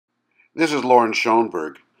This is Loren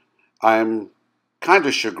Schoenberg. I'm kind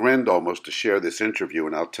of chagrined almost to share this interview,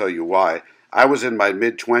 and I'll tell you why. I was in my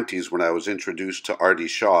mid-20s when I was introduced to Artie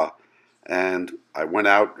Shaw, and I went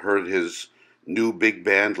out, heard his new big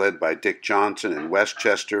band led by Dick Johnson in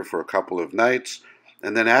Westchester for a couple of nights,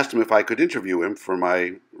 and then asked him if I could interview him for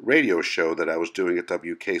my radio show that I was doing at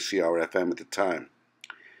WKCR-FM at the time.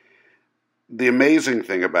 The amazing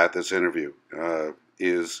thing about this interview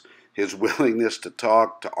is his willingness to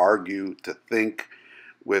talk, to argue, to think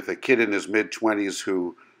with a kid in his mid-20s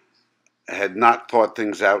who had not thought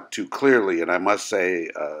things out too clearly, and I must say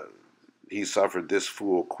he suffered this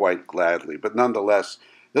fool quite gladly. But nonetheless,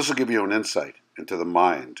 this will give you an insight into the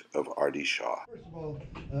mind of Artie Shaw. First of all,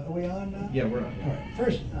 are we on now? Yeah, we're on. All right.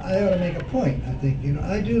 First, I ought to make a point. I think,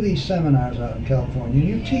 I do these seminars out in California.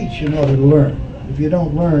 You teach in order to learn. If you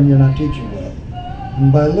don't learn, you're not teaching well.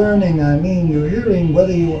 And by learning, I mean you're hearing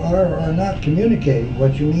whether you are or are not communicating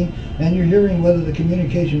what you mean, and you're hearing whether the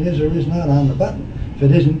communication is or is not on the button. If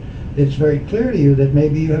it isn't, it's very clear to you that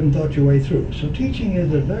maybe you haven't thought your way through. So teaching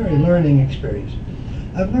is a very learning experience.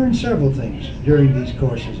 I've learned several things during these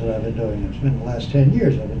courses that I've been doing. It's been the last 10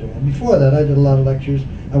 years I've been doing it. Before that, I did a lot of lectures.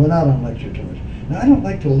 I went out on lecture tours. Now, I don't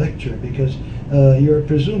like to lecture because you're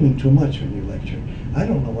presuming too much when you lecture. I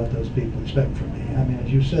don't know what those people expect from me. I mean, as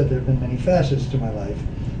you said, there have been many facets to my life.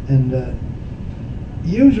 And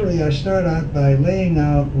usually I start out by laying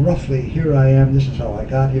out roughly, here I am, this is how I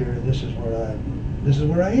got here, this is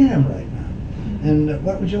where I am right now. And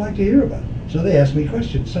what would you like to hear about? So they ask me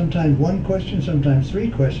questions. Sometimes one question, sometimes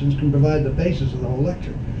three questions can provide the basis of the whole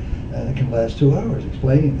lecture. It can last 2 hours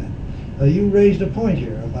explaining that. You raised a point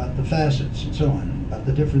here about the facets and so on, about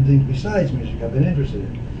the different things besides music I've been interested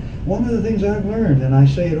in. One of the things I've learned, and I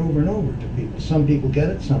say it over and over to people, some people get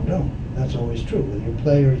it, some don't. That's always true, whether you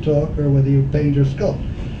play or you talk or whether you paint or sculpt.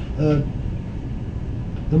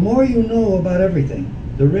 The more you know about everything,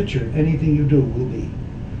 the richer anything you do will be.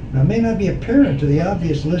 Now, it may not be apparent to the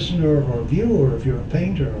obvious listener or viewer if you're a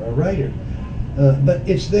painter or a writer, but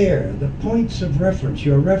it's there. The points of reference,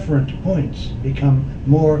 your referent points, become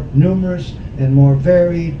more numerous and more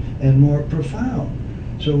varied and more profound.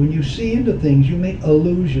 So when you see into things, you make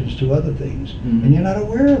allusions to other things, and you're not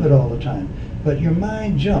aware of it all the time. But your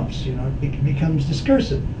mind jumps, it becomes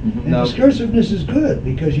discursive. And discursiveness is good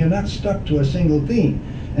because you're not stuck to a single theme.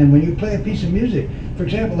 And when you play a piece of music, for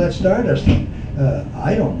example, that Stardust thing,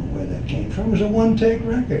 I don't know where that came from. It was a one-take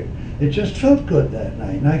record. It just felt good that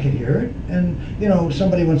night, and I could hear it. And,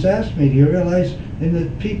 somebody once asked me, do you realize, in the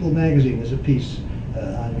People magazine there's a piece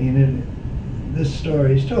on me, and this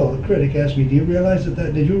story is told. A critic asked me, do you realize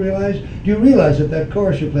that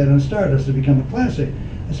chorus you played on Stardust had become a classic?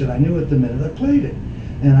 I said, I knew it the minute I played it.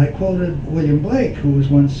 And I quoted William Blake, who was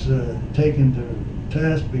once taken to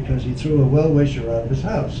task because he threw a well-wisher out of his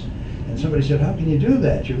house. And somebody said, how can you do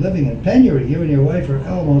that? You're living in penury. You and your wife are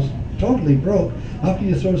almost totally broke. How can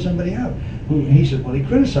you throw somebody out? He said, well, he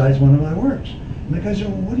criticized one of my works. And the guy said,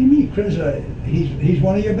 well, what do you mean criticize? He's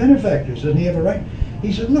one of your benefactors. Doesn't he have a right?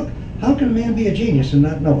 He said, look, how can a man be a genius and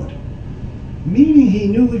not know it? Meaning he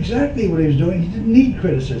knew exactly what he was doing. He didn't need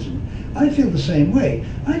criticism. I feel the same way.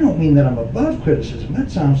 I don't mean that I'm above criticism. That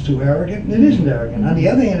sounds too arrogant, and it isn't arrogant. On the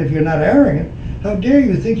other hand, if you're not arrogant, how dare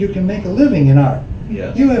you think you can make a living in art?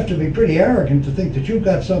 Yes. You have to be pretty arrogant to think that you've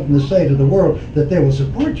got something to say to the world that they will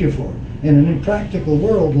support you for in an impractical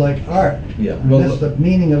world like art. Yeah. Well, that's the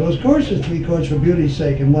meaning of those courses, 3 courses for beauty's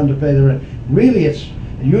sake and 1 to pay the rent. Really, it's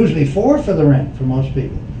usually 4 for the rent for most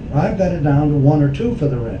people. I've got it down to 1 or 2 for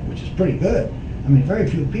the rent, which is pretty good. I mean, very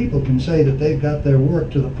few people can say that they've got their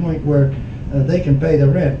work to the point where they can pay the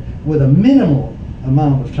rent with a minimal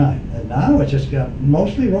amount of time. And now it's just got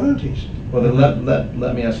mostly royalties. Well, then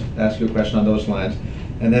let me ask you a question on those lines,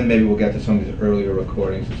 and then maybe we'll get to some of these earlier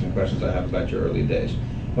recordings and some questions I have about your early days.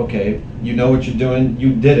 Okay, you know what you're doing.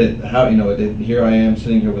 You did it. How here I am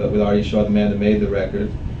sitting here with Artie Shaw, the man that made the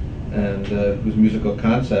record, and whose musical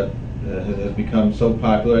concept has become so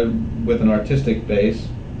popular with an artistic base.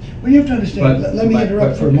 Well, you have to understand, let me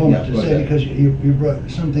interrupt for a moment to say, because you brought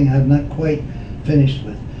something I'm not quite finished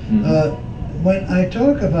with. When I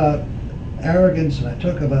talk about arrogance and I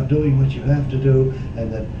talk about doing what you have to do,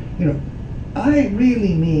 and that, I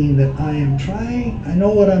really mean that I am trying, I know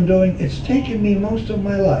what I'm doing. It's taken me most of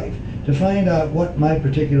my life to find out what my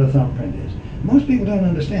particular thumbprint is. Most people don't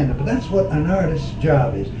understand it, but that's what an artist's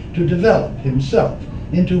job is, to develop himself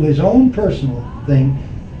into his own personal thing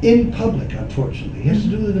in public, unfortunately. He has to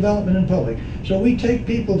do the development in public. So we take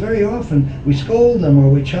people very often, we scold them or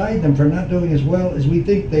we chide them for not doing as well as we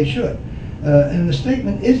think they should. And the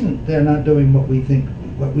statement isn't they're not doing what we think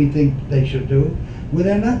they should do, Well,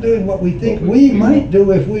 they're not doing what we think we might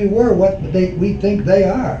do if we were what we think they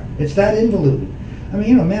are. It's that involuted. I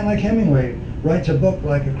mean, a man like Hemingway writes a book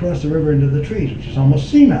like Across the River into the Trees, which is almost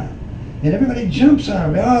senile. And everybody jumps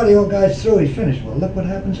on him. Oh, the old guy's through, he's finished. Well, look what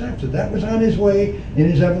happens after. That was on his way in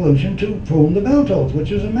his evolution to Whom the Bell Tolls,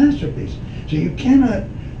 which is a masterpiece. So you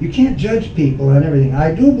can't judge people on everything.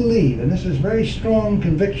 I do believe, and this is very strong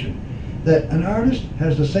conviction, that an artist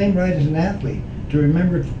has the same right as an athlete to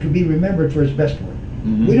be remembered for his best work.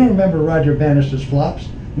 Mm-hmm. We don't remember Roger Bannister's flops.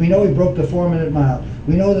 We know he broke the 4-minute mile.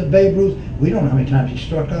 We know that Babe Ruth, we don't know how many times he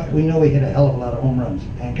struck out. We know he hit a hell of a lot of home runs.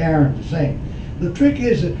 Hank Aaron's the same. The trick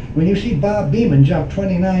is that when you see Bob Beamon jump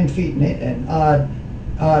 29 feet and odd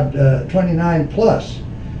 29 plus,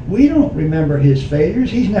 we don't remember his failures.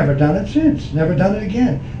 He's never done it since, never done it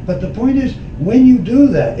again. But the point is, when you do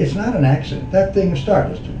that, it's not an accident. That thing of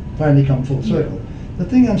Stardust finally come full circle. Yeah. The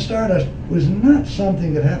thing on Stardust was not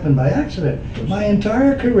something that happened by accident. My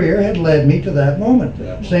entire career had led me to that moment.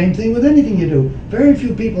 Yeah. Same thing with anything you do. Very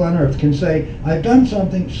few people on earth can say, I've done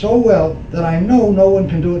something so well that I know no one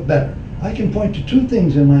can do it better. I can point to 2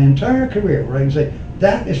 things in my entire career where I can say,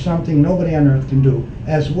 that is something nobody on earth can do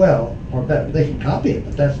as well or better. They can copy it,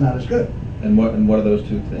 but that's not as good. And what are those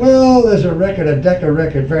 2 things? Well, there's a record, a Decca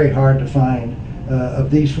record, very hard to find, of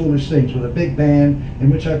These Foolish Things with a big band in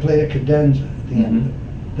which I played a cadenza at the end of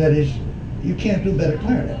it. That is, you can't do better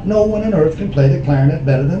clarinet. No one on earth can play the clarinet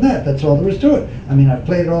better than that. That's all there is to it. I mean, I've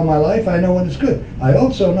played it all my life. I know when it's good. I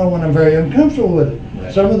also know when I'm very uncomfortable with it.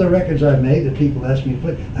 Right. Some of the records I've made that people ask me to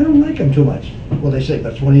play, I don't like them too much. Well, they say,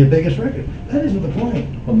 that's one of your biggest records. That isn't the point.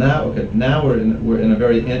 Well, now we're in a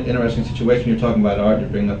very interesting situation. You're talking about art. You're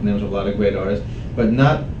bringing up the names of a lot of great artists. But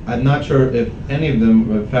I'm not sure if any of them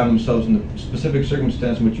have found themselves in the specific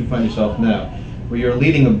circumstance in which you find yourself now, where you're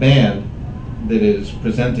leading a band that is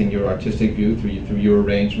presenting your artistic view through your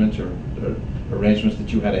arrangements or arrangements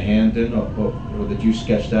that you had a hand in or that you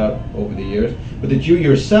sketched out over the years, but that you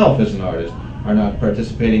yourself as an artist are not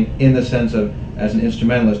participating in the sense of as an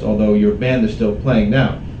instrumentalist, although your band is still playing.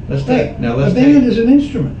 Now, let's take... A band is an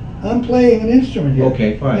instrument. I'm playing an instrument here.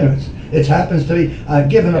 Okay, fine. You know, it happens to be, I've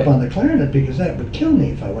given up on the clarinet because that would kill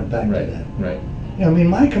me if I went back to that. Right. You know, I mean,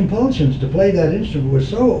 my compulsions to play that instrument were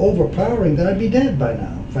so overpowering that I'd be dead by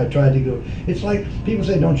now if I tried to go. It's like people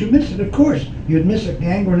say, don't you miss it? Of course, you'd miss a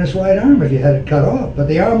gangrenous right arm if you had it cut off, but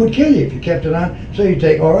the arm would kill you if you kept it on. So you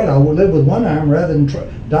take, all right, I'll live with one arm rather than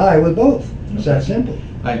die with both. It's that simple.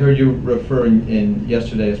 I heard you refer in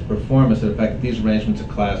yesterday's performance to the fact that these arrangements are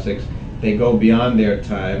classics. They go beyond their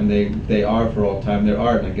time. They are for all time. They're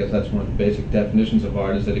art, and I guess that's one of the basic definitions of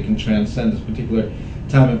art, is that it can transcend this particular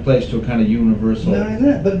time and place to a kind of universal. Not only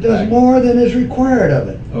that, but it does more than is required of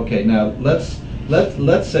it. Okay, now let's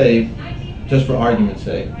say, just for argument's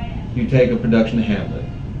sake, you take a production of Hamlet.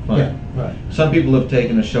 Fine. Yeah, right. Some people have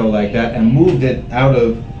taken a show like that and moved it out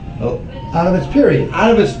of its period.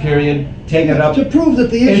 Out of its period, taken it up to prove that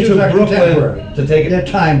the issues are contemporary. They're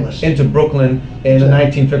timeless. Into Brooklyn in the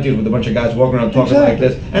 1950s with a bunch of guys walking around talking like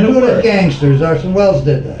this, and it works. Gangsters. Orson Welles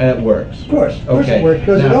did that. And it works. Of course it worked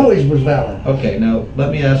because it always was valid. Okay, now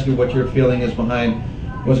let me ask you what your feeling is behind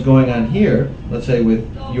what's going on here. Let's say with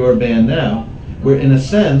your band now, where in a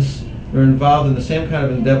sense we're involved in the same kind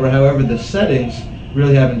of endeavor. However, the settings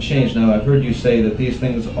really haven't changed. Now I've heard you say that these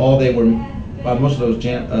things, most of those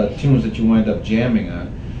tunes that you wind up jamming on,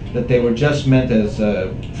 that they were just meant as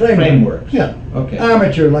frameworks. Yeah. Okay.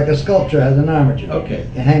 Armature, like a sculpture has an armature. Okay.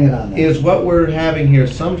 You hang it on there. Is what we're having here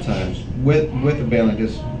sometimes with a band like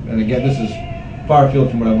this, and again, this is far afield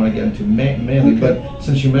from what I want to get into mainly, but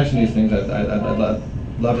since you mentioned these things, I'd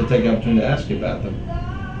love to take the opportunity to ask you about them.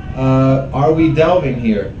 Are we delving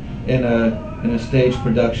here in a stage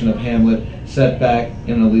production of Hamlet set back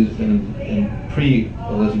in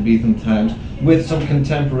pre-Elizabethan times with some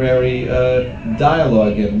contemporary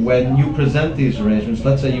dialogue in? When you present these arrangements,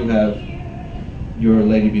 let's say you have your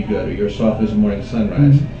Lady Be Good or your Soft as a Morning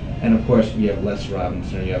Sunrise, and of course you have Les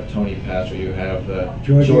Robinson, or you have Tony Pass, or you have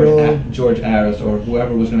George Aris, or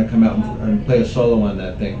whoever was going to come out and play a solo on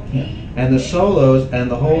that thing. Yeah. And the solos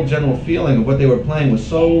and the whole general feeling of what they were playing was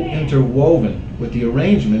so interwoven with the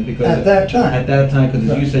arrangement because at that time, because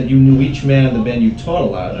as you said, you knew each man in the band. You taught a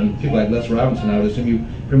lot, and people like Les Robinson, I would assume you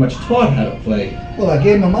pretty much taught how to play. Well, I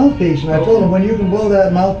gave him a mouthpiece, and I told him when you can blow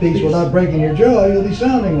that mouthpiece without breaking your jaw, you'll be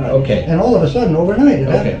sounding right. Okay. And all of a sudden, overnight, it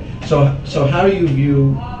happened. So how do you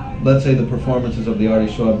view, let's say, the performances of the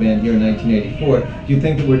Artie Shaw Band here in 1984? Do you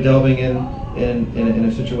think that we're delving in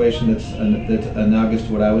a situation that's analogous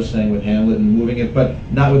to what I was saying with Hamlet and moving it, but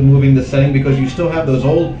not with moving the setting, because you still have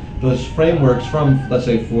those frameworks from, let's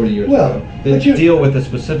say, 40 years ago that deal with a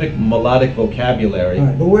specific melodic vocabulary.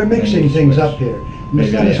 Right, but we're mixing things up here.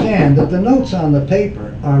 must understand that the notes on the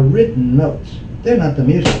paper are written notes. They're not the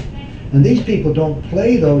music. And these people don't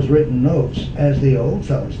play those written notes as the old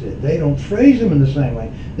fellas did. They don't phrase them in the same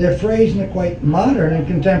way. They're phrased in a quite modern and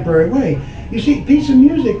contemporary way. You see, piece of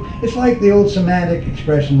music, it's like the old semantic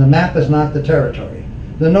expression, the map is not the territory.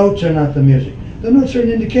 The notes are not the music. The notes are an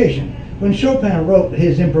indication. When Chopin wrote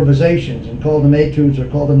his improvisations and called them etudes or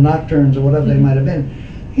called them nocturnes or whatever they might have been,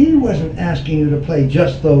 he wasn't asking you to play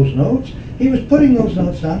just those notes. He was putting those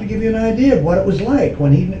notes down to give you an idea of what it was like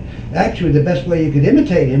when he, actually the best way you could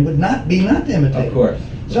imitate him would not be not to imitate him. Of course.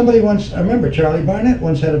 Somebody once, I remember Charlie Barnett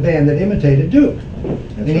once had a band that imitated Duke.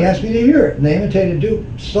 And he asked me to hear it. And they imitated Duke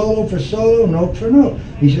solo for solo, note for note.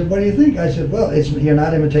 He said, what do you think? I said, well, you're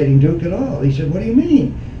not imitating Duke at all. He said, what do you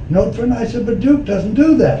mean? Note for note. I said, but Duke doesn't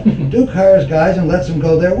do that. Duke hires guys and lets them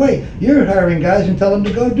go their way. You're hiring guys and tell them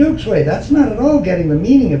to go Duke's way. That's not at all getting the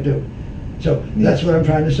meaning of Duke. So that's what I'm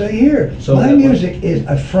trying to say here. So my music is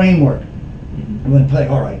a framework. I'm going to play,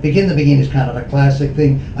 all right, Begin the Beguine is kind of a classic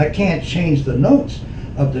thing. I can't change the notes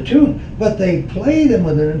of the tune, but they play them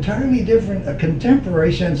with an entirely different, a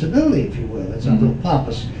contemporary sensibility, if you will. It's a little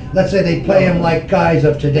pompous. Let's say they play them like guys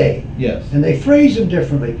of today. Yes. And they phrase them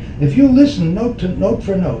differently. If you listen note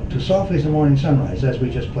for note to Softly as the Morning Sunrise, as we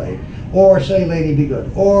just played, or Say Lady Be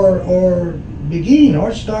Good, or Beguine,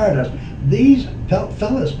 or Stardust, these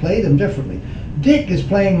fellas play them differently. Dick is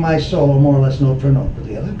playing my solo more or less note for note, but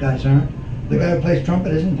the other guys aren't. The guy who plays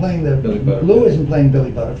trumpet isn't playing Lou isn't playing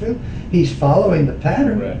Billy Butterfield. He's following the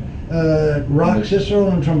pattern. Right. Rock Cicero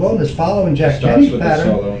on trombone is following Jack Kenny's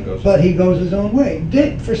pattern, but he goes his own way.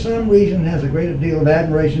 Dick, for some reason, has a great deal of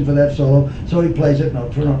admiration for that solo, so he plays it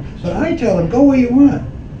note for note. But I tell him, go where you want,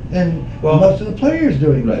 and most of the players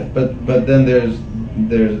doing that. But then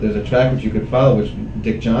there's a track which you could follow, which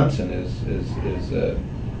Dick Johnson is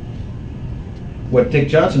what Dick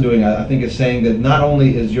Johnson doing, I think, is saying that not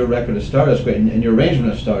only is your record of Stardust great and your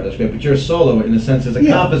arrangement of Stardust great, but your solo, in a sense, is a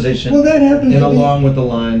composition. Well, that happens. And along with the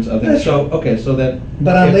lines of it. So then.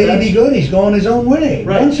 But on Lady Be Good, he's going his own way.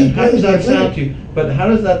 Right. Once he how does that sound to you? But how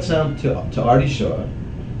does that sound to Artie Shaw?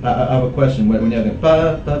 I have a question. When you have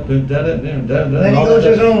the then he goes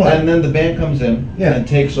his own way, and then the band comes in and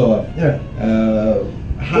takes off. Yeah.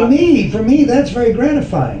 For me, that's very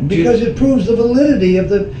gratifying because it proves the validity of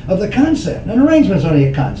the concept. An arrangement's only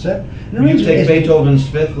a concept. You take Beethoven's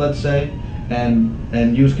Fifth, let's say,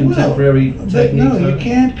 and use contemporary techniques. No, you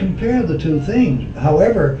can't compare the two things.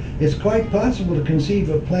 However, it's quite possible to conceive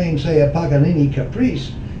of playing, say, a Paganini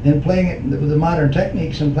Caprice and playing it with the modern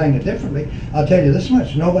techniques and playing it differently. I'll tell you this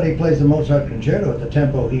much: nobody plays the Mozart Concerto at the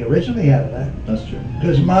tempo he originally had it at. That's true.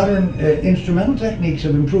 Because modern instrumental techniques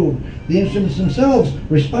have improved. The instruments themselves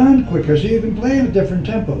respond quicker, so you can play them at different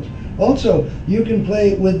tempos. Also, you can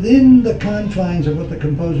play within the confines of what the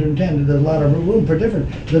composer intended. There's a lot of room for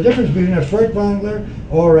difference. The difference between a Furtwängler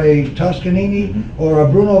or a Toscanini or a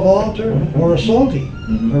Bruno Walter or a Solti,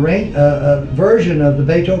 a version of the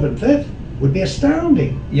Beethoven Fifth, would be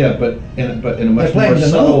astounding. Yeah, but in a much more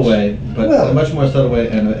subtle way. But a much more subtle way,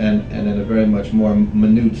 and in a very much more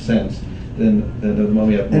minute sense than the one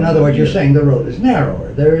we have. In other words, you're saying the road is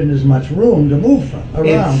narrower. There isn't as much room to move from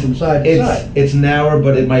side to side. It's narrower,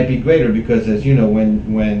 but it might be greater because, as you know,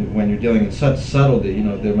 when you're dealing in such subtlety,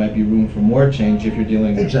 there might be room for more change if you're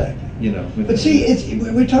dealing. Exactly. But see,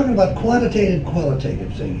 we're talking about qualitative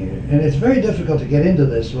thing here, and it's very difficult to get into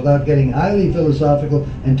this without getting highly philosophical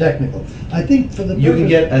and technical. I think for the you can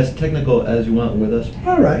get as technical as you want with us.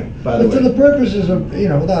 All right, but for the purposes of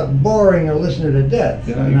without boring our listener to death.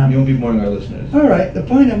 You won't be boring our listeners. All right, the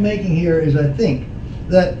point I'm making here is I think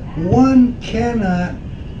that one cannot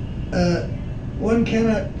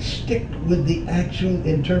stick with the actual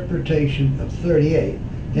interpretation of 38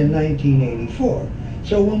 in 1984.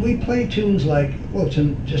 So when we play tunes like,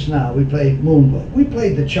 just now we played Moonbook, we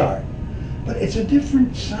played the chart, but it's a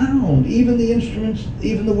different sound. Even the instruments,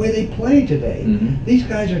 even the way they play today. These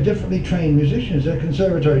guys are differently trained musicians. They're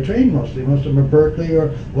conservatory trained mostly. Most of them are Berkeley or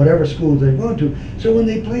whatever schools they've gone to. So when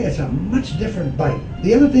they play, it's a much different bite.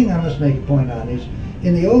 The other thing I must make a point on is,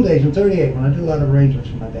 in the old days, in 38, when I did a lot of arrangements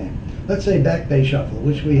for my band, let's say Back Bay Shuffle,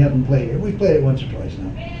 which we haven't played here. We've played it once or twice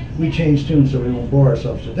now. We change tunes so we won't bore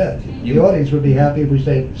ourselves to death. The audience would be happy if we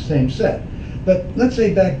stayed at the same set. But let's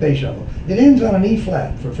say Back Bay Shuffle. It ends on an E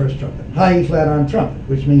flat for first trumpet, high E flat on trumpet,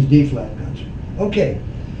 which means D flat concert. Okay.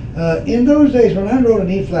 In those days, when I wrote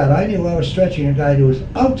an E flat, I knew I was stretching a guy to his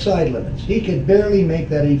outside limits. He could barely make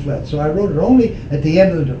that E flat, so I wrote it only at the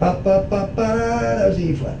end of the ba ba ba ba. That was the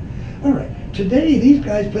E flat. All right. Today, these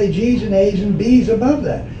guys play G's and A's and B's above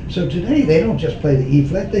that. So today, they don't just play the E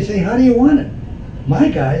flat. They say, "How do you want it?" My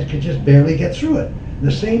guys could just barely get through it.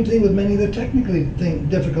 The same thing with many of the technically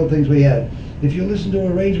difficult things we had. If you listen to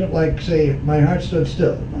an arrangement like, say, My Heart Stood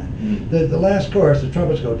Still, the last chorus, the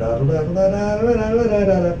trumpets go da da da da da da da da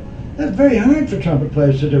da da. That's very hard for trumpet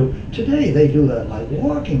players to do. Today they do that like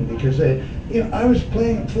walking because they, I was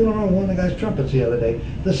fooling around with one of the guy's trumpets the other day.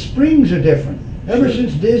 The springs are different. Ever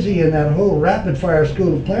since Dizzy and that whole rapid fire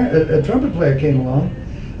school of trumpet player came along,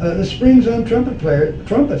 the springs on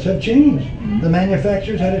trumpets have changed. The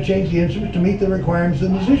manufacturers had to change the instrument to meet the requirements of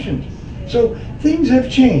the musicians. So things have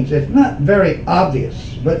changed. It's not very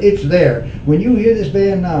obvious, but it's there. When you hear this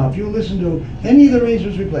band now, if you listen to any of the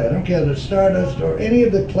arrangements we play, I don't care if it's Stardust or any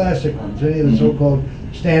of the classic ones, any of the so-called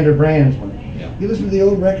standard brands ones, you listen to the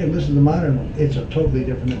old record, listen to the modern one, it's a totally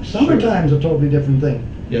different thing. Summertime's a totally different thing.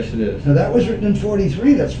 Yes, it is. Now that was written in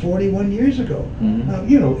 '43, that's 41 years ago. Now,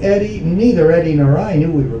 neither Eddie nor I knew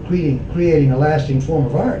we were creating a lasting form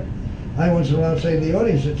of art. I once in a while say to the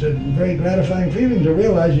audience, it's a very gratifying feeling to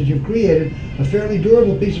realize that you've created a fairly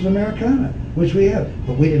durable piece of Americana, which we have,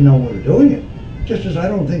 but we didn't know we were doing it. Just as I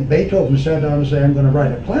don't think Beethoven sat down and said, I'm going to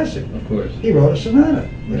write a classic. Of course. He wrote a sonata.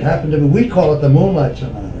 It happened to be, we call it the Moonlight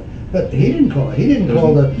Sonata, but he didn't call it. He didn't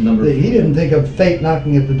he didn't think of fate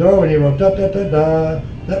knocking at the door when he wrote da da da da.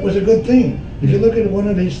 That was a good thing. If you look at one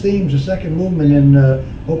of his themes, the second movement in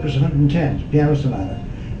Opus 110, Piano Sonata,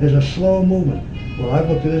 there's a slow movement. Well, I've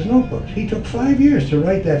looked at his notebooks. He took 5 years to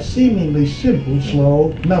write that seemingly simple,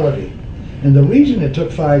 slow melody. And the reason it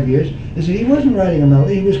took 5 years is that he wasn't writing a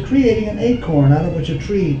melody, he was creating an acorn out of which a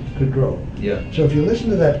tree could grow. Yeah. So if you listen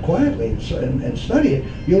to that quietly and study it,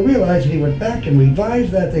 you'll realize that he went back and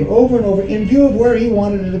revised that thing over and over in view of where he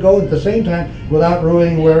wanted it to go at the same time without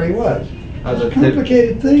ruining where he was. It's a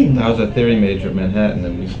complicated thing. I was a theory major at Manhattan,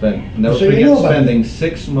 and we never forget spending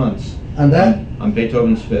 6 months on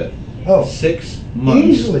Beethoven's Fifth. Oh, 6 months.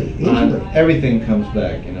 Easily. Everything comes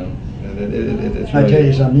back, It's I tell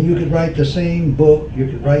you something, you could write the same book, you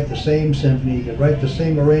could write the same symphony, you could write the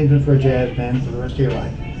same arrangement for a jazz band for the rest of your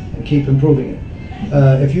life and keep improving it.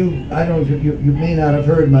 I don't know if you may not have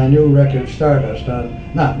heard my new record Stardust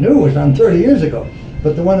not new, it was done 30 years ago,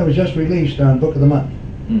 but the one that was just released on Book of the Month.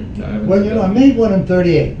 Well, I made one in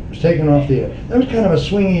 '38. It was taken off the air. That was kind of a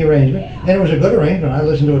swingy arrangement, and it was a good arrangement. I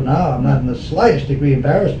listen to it now. I'm not in the slightest degree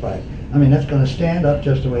embarrassed by it. I mean, that's going to stand up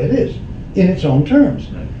just the way it is, in its own terms.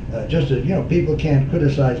 Just as, people can't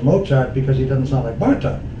criticize Mozart because he doesn't sound like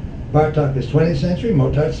Bartok. Bartok is 20th century,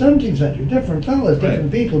 Mozart 17th century. Different fellas,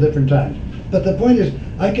 different people, different times. But the point is,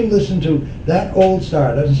 I can listen to that old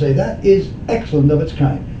Stardust and say, that is excellent of its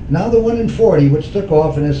kind. Now the one in 40, which took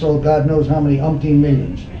off and has sold God knows how many umpteen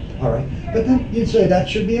millions. All right, but then you'd say that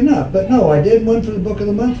should be enough. But no, I did one for the Book of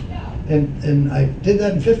the Month, and I did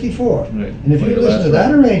that in '54. Right. And if you listen to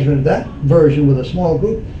that arrangement, that version with a small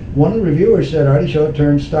group, one of the reviewers said Artie Shaw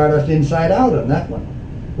turned Stardust inside out on that one.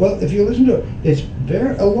 Well, if you listen to it, it's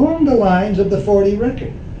very along the lines of the 40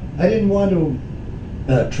 record. I didn't want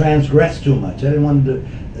to transgress too much. I didn't want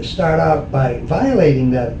to start out by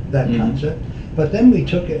violating that concept. But then we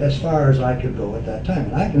took it as far as I could go at that time.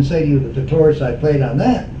 And I can say to you that the torch I played on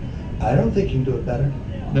that, I don't think you can do it better.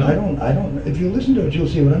 No. I don't. If you listen to it, you'll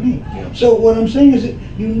see what I mean. Yeah. So what I'm saying is that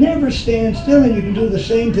you never stand still and you can do the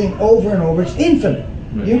same thing over and over. It's infinite.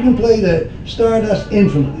 Right. You can play the Stardust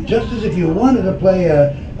infinitely. Just as if you wanted to play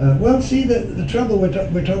well, see, the trouble, we're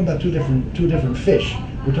talking about two different fish.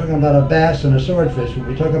 We're talking about a bass and a swordfish.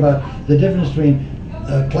 We're talking about the difference between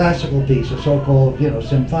a classical piece, a so-called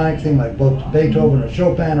symphonic thing like both Beethoven or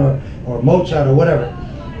Chopin or Mozart or whatever.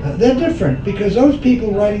 They're different because those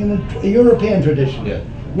people writing in the European tradition. Yeah.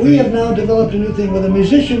 We have now developed a new thing where the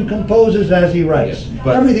musician composes as he writes. Yes,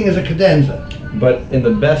 everything is a cadenza. But in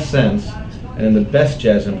the best sense, and in the best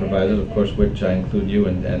jazz improvisers, of course, which I include you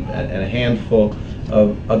and a handful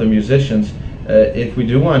of other musicians, if we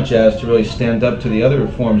do want jazz to really stand up to the other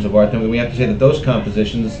forms of art, then we have to say that those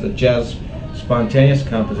compositions, the jazz spontaneous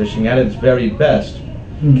composition at its very best,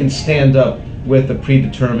 can stand up with a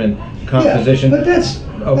predetermined composition. Yeah, but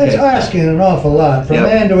that's asking an awful lot for a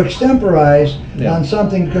man to extemporize on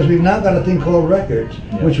something, because we've now got a thing called records,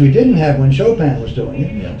 which we didn't have when Chopin was doing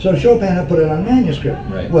it. Yeah. So Chopin had put it on manuscript.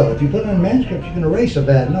 Right. Well, if you put it on manuscript, you can erase a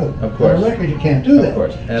bad note. Of course. On a record, you can't do that. Of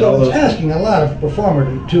course. And so it's asking a lot of a performer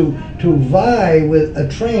to vie with a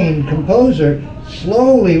trained composer,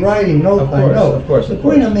 slowly writing note by note. Of course. The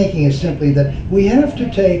point I'm making is simply that we have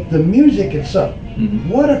to take the music itself. Mm-hmm.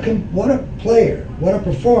 What a player, what a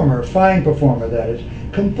performer, a fine performer that is,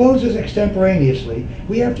 composes extemporaneously.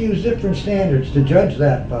 We have to use different standards to judge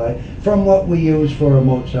that by from what we use for a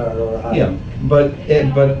Mozart or a Haydn.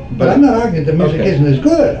 Yeah, but I'm not arguing that music isn't as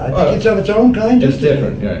good. I think it's of its own kind. It's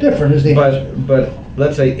different. Right. Different is the answer. But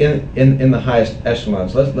let's say in the highest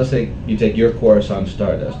echelons, let's say you take your chorus on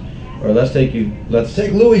Stardust, or let's take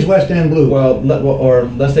Louis' West End Blues. Or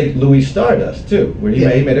let's take Louis Stardust too, where he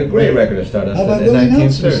made a great record of Stardust How about in Louis 1930.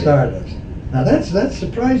 Nelson's Stardust? Now that's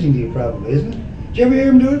surprising to you probably, isn't it? Did you ever hear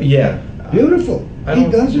him do it? Yeah. Beautiful. He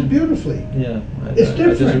does it beautifully. Yeah. It's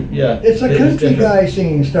different. It's a country guy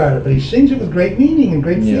singing Stardust, but he sings it with great meaning and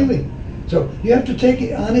great feeling. So you have to take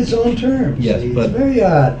it on its own terms. Yes, it's but very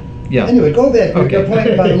odd. Yeah. Anyway, go back. Okay. Your point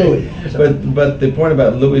about Louis. So. But the point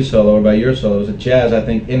about Louis' solo, or about your solo, is that jazz, I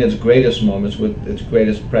think, in its greatest moments, with its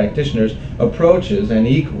greatest practitioners, approaches and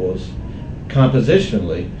equals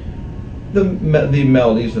compositionally the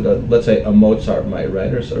melodies that, let's say, a Mozart might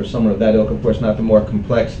write, or someone of that ilk. Of course, not the more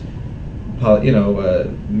complex,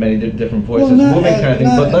 many different voices, moving kind of thing.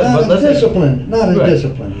 But let's disciplined, not as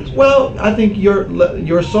disciplined. Well, I think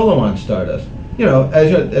your solo on Stardust,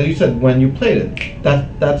 as you said, when you played it,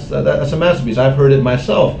 that's a masterpiece. I've heard it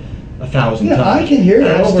myself 1,000 times. I can hear it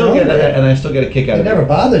and I still get a kick out of it. It never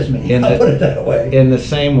bothers me. I'll put it that way. In the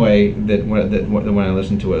same way that when I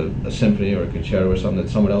listen to a symphony or a concerto or something that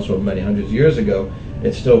someone else wrote many hundreds of years ago,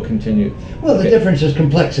 it still continued. Well, the difference is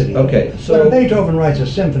complexity. Okay, so when Beethoven writes a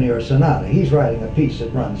symphony or a sonata, he's writing a piece that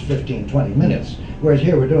runs 15, 20 minutes. Yes. Whereas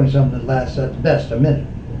here we're doing something that lasts at best a minute.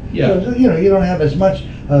 Yeah. So, you don't have as much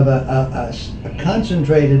of a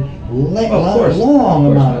concentrated, long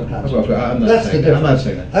amount of concentration. That's the difference. I'm not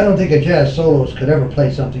saying that. I don't think a jazz soloist could ever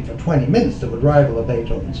play something for 20 minutes that would rival a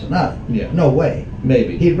Beethoven sonata. Yeah. No way.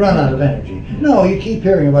 Maybe. He'd run out of energy. No, you keep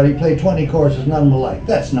hearing about he played 20 courses, none of them alike.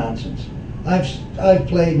 That's nonsense. I've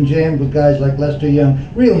played and jammed with guys like Lester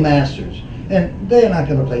Young, real masters, and they're not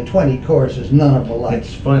going to play 20 choruses, none of them alike.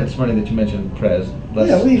 It's funny that you mentioned Prez.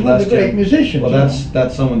 He's one of the great musicians. Well,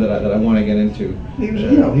 that's someone that I want to get into. He was,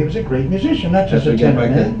 he was a great musician, not just a tenor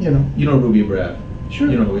man. You know Ruby Braff. Sure.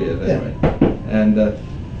 You know who he is, anyway. And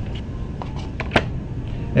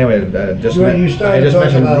anyway, I just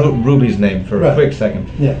mentioned Ruby's name for a quick second.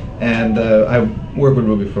 Yeah. And I worked with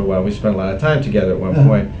Ruby for a while. We spent a lot of time together at one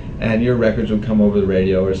point. And your records would come over the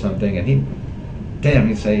radio or something, and he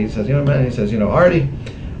says, man, he says,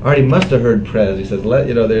 Artie must have heard Prez. He says,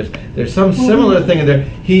 there's some similar thing in there.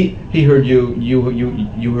 He heard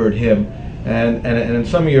you heard him, and in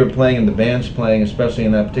some of your playing, and the band's playing, especially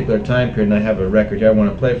in that particular time period. And I have a record here I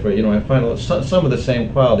want to play for you. I find some of the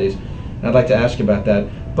same qualities. And I'd like to ask you about that.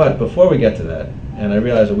 But before we get to that, and I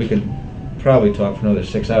realize that we could probably talk for another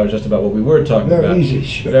 6 hours just about what we were talking about.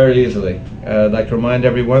 Very easily. I'd like to remind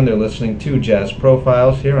everyone they're listening to Jazz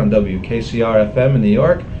Profiles here on WKCR FM in New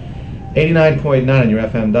York, 89.9 on your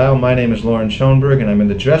FM dial. My name is Loren Schoenberg, and I'm in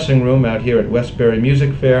the dressing room out here at Westbury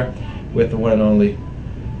Music Fair with the one and only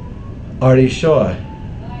Artie Shaw.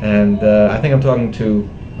 And I think I'm talking to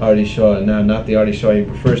Artie Shaw now, not the Artie Shaw he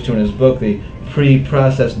refers to in his book, the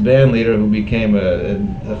pre-processed band leader who became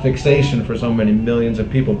a fixation for so many millions of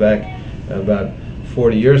people back about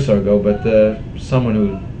 40 years or so ago, but someone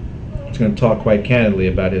who is going to talk quite candidly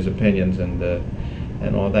about his opinions and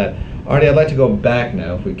all that. Artie, I'd like to go back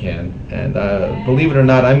now if we can, and believe it or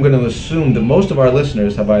not, I'm going to assume that most of our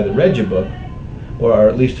listeners have either read your book or are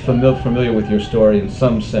at least familiar with your story in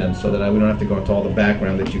some sense, so that we don't have to go into all the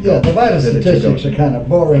background that you go. Yeah, the vital statistics are kind of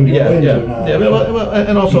boring to go into now. Yeah, well,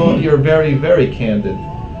 and also you're very, very candid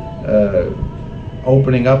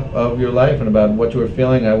opening up of your life and about what you were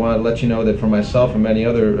feeling. I want to let you know that for myself and many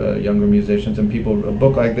other younger musicians and people, a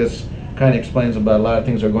book like this kind of explains about a lot of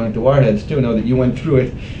things that are going through our heads too. Know that you went through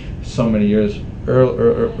it so many years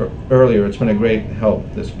earlier. It's been a great help,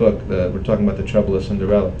 this book. We're talking about The Trouble of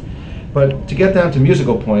Cinderella. But to get down to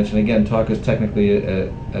musical points, and again, talk as technically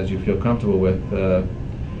as you feel comfortable with,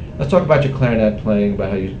 let's talk about your clarinet playing,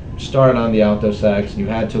 about how you started on the alto sax, and you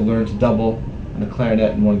had to learn to double on the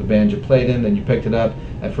clarinet in one of the bands you played in, then you picked it up.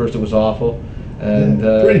 At first it was awful. And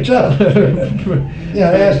pretty tough. I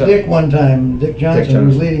asked Dick one time, Dick Johnson, who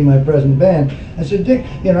was leading my present band, I said, Dick,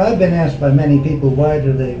 I've been asked by many people, why do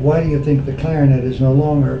you think the clarinet is no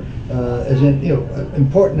longer as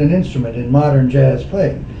important an instrument in modern jazz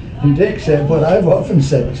playing? And Dick said what I've often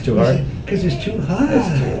said. It's too hard. Because it's too hard.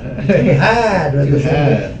 Too hard with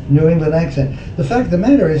the New England accent. The fact of the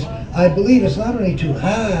matter is, I believe it's not only too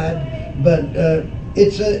hard, but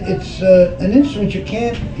it's an instrument you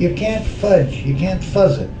can't fudge, you can't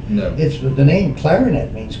fuzz it. No. It's the name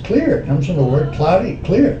clarinet means clear. It comes from the word cloudy,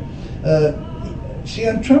 clear. See,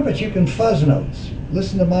 on trumpets you can fuzz notes.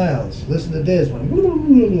 Listen to Miles, listen to Diz.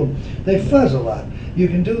 They fuzz a lot. You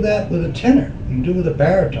can do that with a tenor. You can do it with a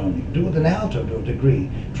baritone. You can do it with an alto to a degree.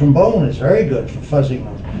 Trombone is very good for fuzzing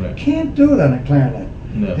notes. Right. Can't do it on a clarinet.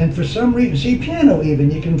 No. And for some reason, see, piano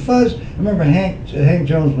even, you can fuzz. I remember Hank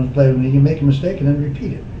Jones once played with me, you make a mistake and then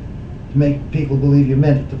repeat it to make people believe you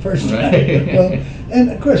meant it the first time. Right. Well, and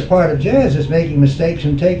of course, part of jazz is making mistakes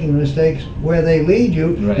and taking the mistakes where they lead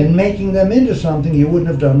you, Right. and making them into something you wouldn't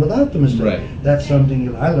have done without the mistake. Right. That's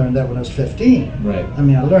something I learned that when I was 15. Right. I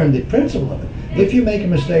mean, I learned the principle of it. If you make a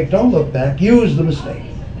mistake, don't look back. Use the mistake.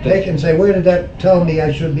 Take and say, where did that tell me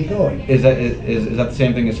I should be going? Is that the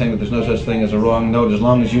same thing as saying that there's no such thing as a wrong note as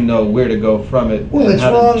long as you know where to go from it? Well, and it's how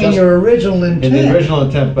to wrong in just- your original intent. in the original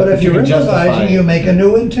intent, But if you you're can justify improvising, it. you make a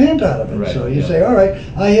new intent out of it. Right, So you yeah. say, all right,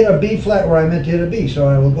 I hit a B flat where I meant to hit a B, so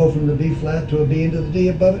I will go from the B flat to a B into the D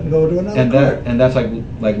above it and go to another And chord. that's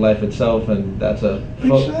like life itself, and that's a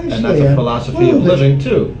Precisely, and- philosophy well, of living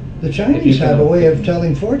too. The If you Chinese can- have a way of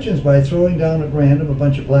telling fortunes by throwing down at random a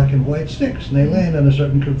bunch of black and white sticks, and they land in a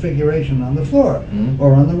certain configuration on the floor, Mhm.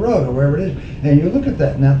 or on the rug, or wherever it is, and you look at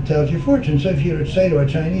that, and that tells you fortune. So if you were to say to a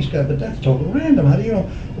Chinese guy, but that's totally random, how do you know?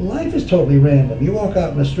 Life is totally random. You walk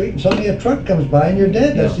out in the street, and suddenly a truck comes by, and you're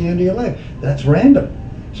dead. That's Yeah. the end of your life. That's random.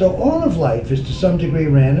 So all of life is to some degree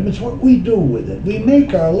random. It's what we do with it. We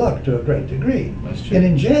make our luck to a great degree. That's true. And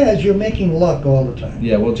in jazz, you're making luck all the time.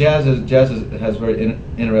 Yeah, well, jazz has very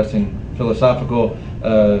interesting philosophical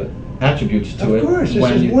attributes to it Of course, this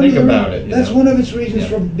when is you one think of the, about it. you That's know? one of its reasons Yeah.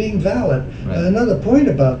 for being valid. Right. Another point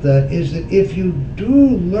about that is that if you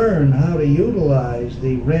do learn how to utilize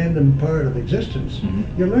the random part of existence, Mhm.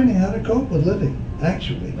 you're learning how to cope with living.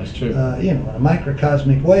 Actually, That's true. In a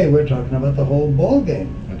microcosmic way, we're talking about the whole ball game.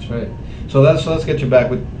 That's right. So let's get you back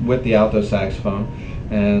with the alto saxophone,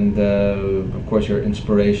 and of course your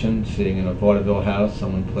inspiration, seeing in a vaudeville house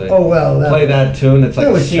someone play Oh well, play that tune. It's like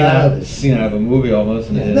that was childish. scene out of a movie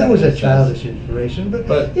almost. Yeah, that was a childish inspiration, but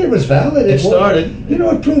But it was valid. it worked. started. You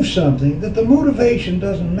know, it proves something, that the motivation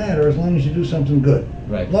doesn't matter as long as you do something good.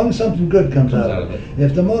 Right. As long as something good comes out of it.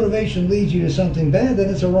 If the motivation leads you to something bad, then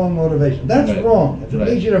it's a wrong motivation. That's Right. wrong. If it Right.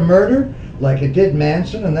 leads you to murder, like it did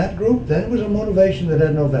Manson and that group, then it was a motivation that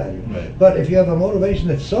had no value. Right. But if you have a motivation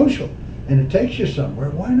that's social and it takes you somewhere,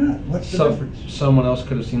 why not? What's the difference? Someone else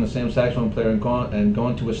could have seen the same saxophone player and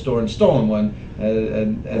gone to a store and stolen one,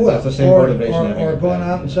 and Well, that's the same or, motivation. Or, having or it gone back,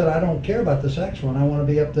 out you and know. said, I don't care about the saxophone. I want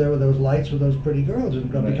to be up there with those lights with those pretty girls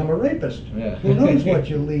and Right. become a rapist. Yeah. Who knows what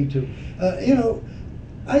you'll lead to?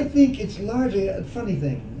 I think it's largely a funny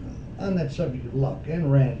thing on that subject of luck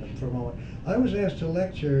and random for a moment. I was asked to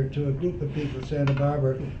lecture to a group of people at Santa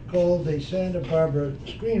Barbara called the Santa Barbara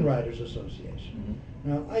Screenwriters Association.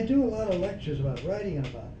 Now, I do a lot of lectures about writing and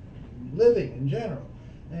about living in general,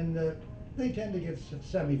 and they tend to get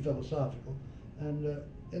semi-philosophical. And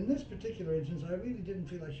in this particular instance, I really didn't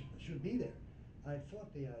feel I should be there. I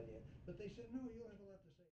fought the idea, but they said, no, you